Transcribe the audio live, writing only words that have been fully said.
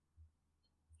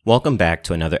Welcome back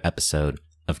to another episode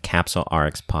of Capsule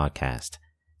RX Podcast.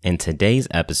 And today's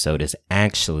episode is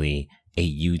actually a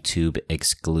YouTube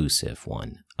exclusive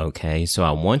one. Okay, so I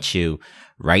want you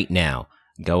right now,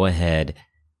 go ahead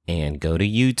and go to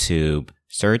YouTube,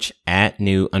 search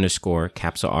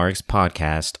 @new_Capsule RX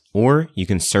Podcast, or you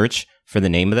can search for the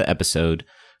name of the episode,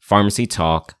 Pharmacy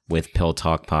Talk with Pill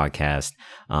Talk Podcast.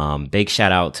 Big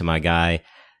shout out to my guy,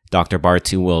 Dr.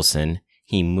 Bartu Wilson.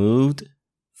 He moved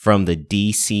from the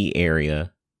DC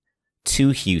area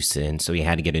to Houston, so he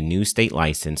had to get a new state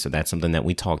license. So that's something that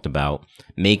we talked about,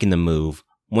 making the move.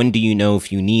 When do you know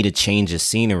if you need a change of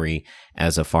scenery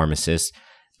as a pharmacist?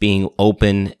 Being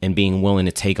open and being willing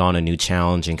to take on a new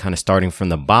challenge and kind of starting from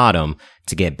the bottom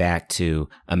to get back to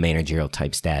a managerial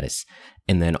type status.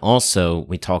 And then also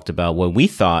we talked about what we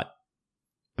thought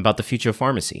about the future of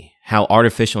pharmacy, how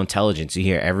artificial intelligence, you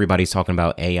hear everybody's talking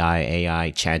about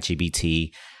AI,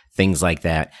 ChatGPT, things like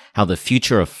that, how the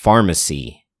future of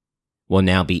pharmacy will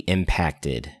now be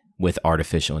impacted with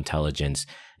artificial intelligence.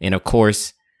 And of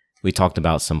course, we talked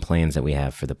about some plans that we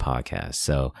have for the podcast.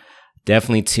 So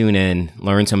definitely tune in,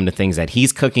 learn some of the things that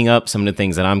he's cooking up, some of the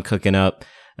things that I'm cooking up.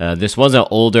 This was an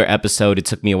older episode. It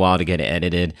took me a while to get it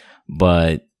edited,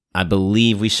 but I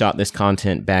believe we shot this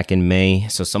content back in May,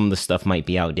 so some of the stuff might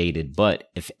be outdated. But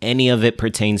if any of it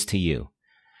pertains to you,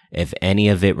 if any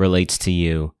of it relates to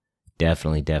you,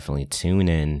 definitely tune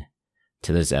in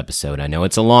to this episode. I know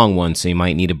it's a long one, so you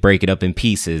might need to break it up in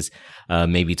pieces,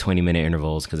 maybe 20-minute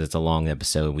intervals, because it's a long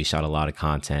episode. We shot a lot of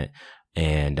content.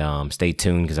 And stay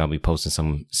tuned, because I'll be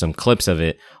posting some clips of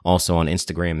it also on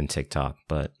Instagram and TikTok.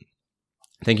 But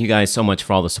thank you guys so much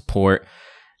for all the support.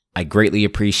 I greatly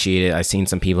appreciate it. I've seen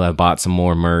some people have bought some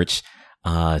more merch.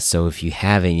 So if you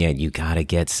haven't yet, you got to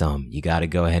get some. You got to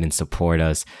go ahead and support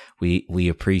us. We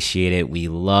appreciate it. We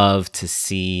love to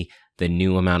see the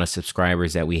new amount of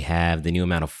subscribers that we have, the new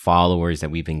amount of followers that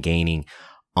we've been gaining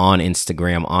on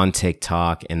Instagram, on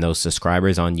TikTok, and those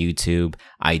subscribers on YouTube.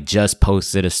 I just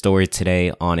posted a story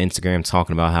today on Instagram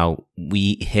talking about how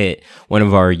we hit one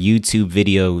of our YouTube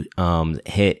video,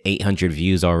 hit 800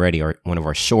 views already, or one of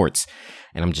our shorts.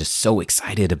 And I'm just so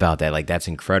excited about that. Like, that's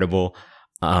incredible.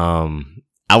 I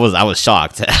was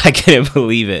shocked. I couldn't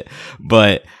believe it,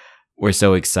 but we're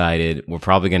so excited. We're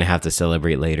probably going to have to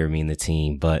celebrate later, me and the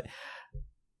team. But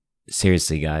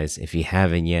seriously, guys, if you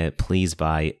haven't yet, please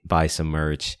buy some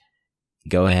merch.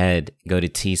 Go ahead, go to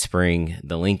Teespring.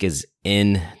 The link is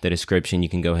in the description. You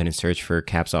can go ahead and search for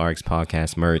Capsule RX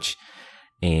Podcast merch,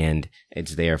 and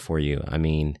it's there for you. I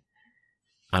mean,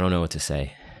 I don't know what to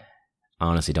say. I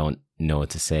honestly don't know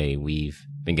what to say. We've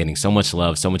been getting so much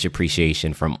love, so much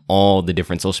appreciation from all the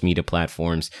different social media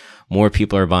platforms. More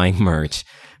people are buying merch,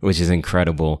 which is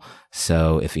incredible.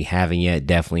 So if you haven't yet,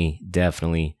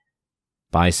 definitely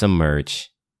buy some merch.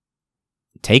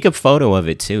 Take a photo of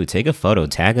it too. Take a photo.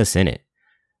 Tag us in it.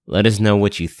 Let us know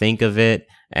what you think of it.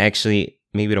 Actually,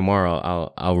 maybe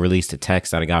tomorrow I'll release a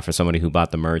text that I got from somebody who bought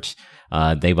the merch.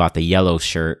 They bought the yellow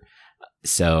shirt,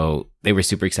 so they were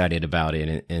super excited about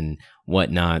it and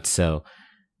whatnot. So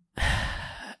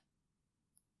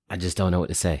I just don't know what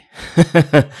to say.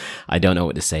 I don't know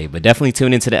what to say, but definitely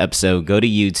tune into the episode. Go to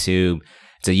YouTube.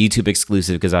 It's a YouTube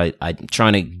exclusive, because I'm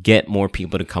trying to get more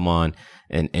people to come on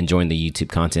and join the YouTube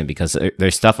content, because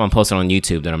there's stuff I'm posting on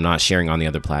YouTube that I'm not sharing on the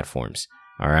other platforms.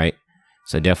 All right.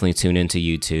 So definitely tune into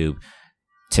YouTube,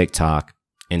 TikTok,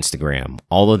 Instagram.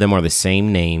 All of them are the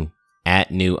same name,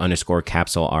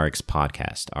 @new_Capsule RX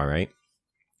Podcast. All right.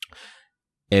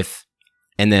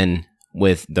 And then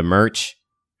with the merch,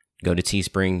 go to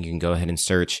Teespring. You can go ahead and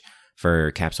search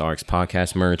for Capsule RX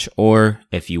Podcast merch, or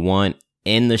if you want,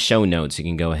 in the show notes, you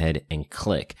can go ahead and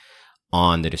click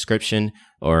on the description,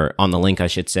 or on the link, I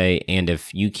should say. And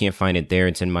if you can't find it there,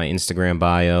 it's in my Instagram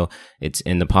bio. It's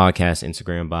in the podcast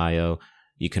Instagram bio.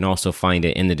 You can also find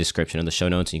it in the description of the show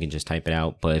notes. You can just type it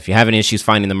out. But if you're having issues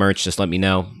finding the merch, just let me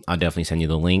know. I'll definitely send you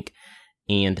the link.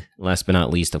 And last but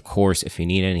not least, of course, if you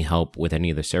need any help with any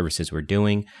of the services we're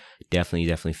doing,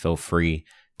 definitely feel free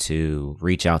to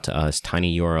reach out to us,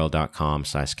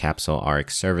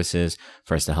 tinyurl.com/capsulerx services,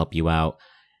 for us to help you out.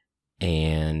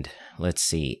 And let's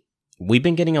see, we've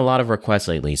been getting a lot of requests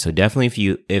lately. So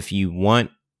definitely if you want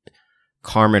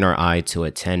Carmen or I to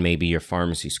attend maybe your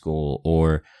pharmacy school,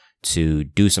 or to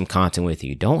do some content with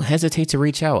you, don't hesitate to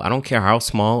reach out. I don't care how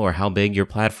small or how big your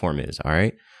platform is. All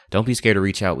right. Don't be scared to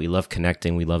reach out. We love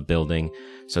connecting. We love building.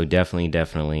 So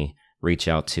definitely reach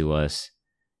out to us,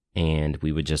 and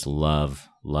we would just love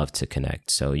to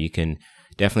connect. So you can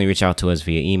definitely reach out to us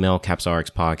via email,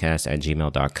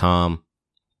 capsulerxpodcast@gmail.com,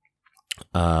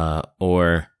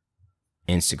 or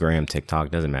Instagram, TikTok,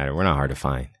 doesn't matter. We're not hard to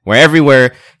find. We're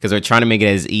everywhere because we're trying to make it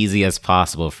as easy as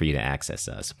possible for you to access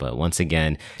us. But once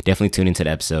again, definitely tune into the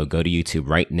episode. Go to YouTube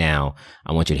right now.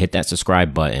 I want you to hit that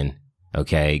subscribe button.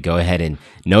 Okay, go ahead and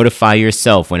notify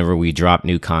yourself whenever we drop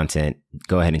new content.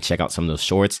 Go ahead and check out some of those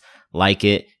shorts. Like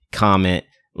it, comment,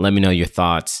 let me know your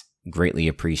thoughts. Greatly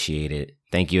appreciate it.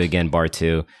 Thank you again,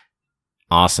 Bartu.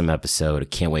 Awesome episode.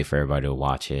 Can't wait for everybody to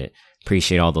watch it.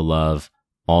 Appreciate all the love,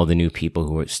 all the new people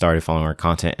who started following our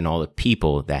content, and all the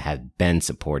people that have been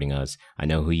supporting us. I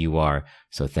know who you are.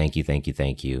 So thank you, thank you,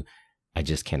 thank you. I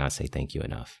just cannot say thank you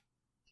enough.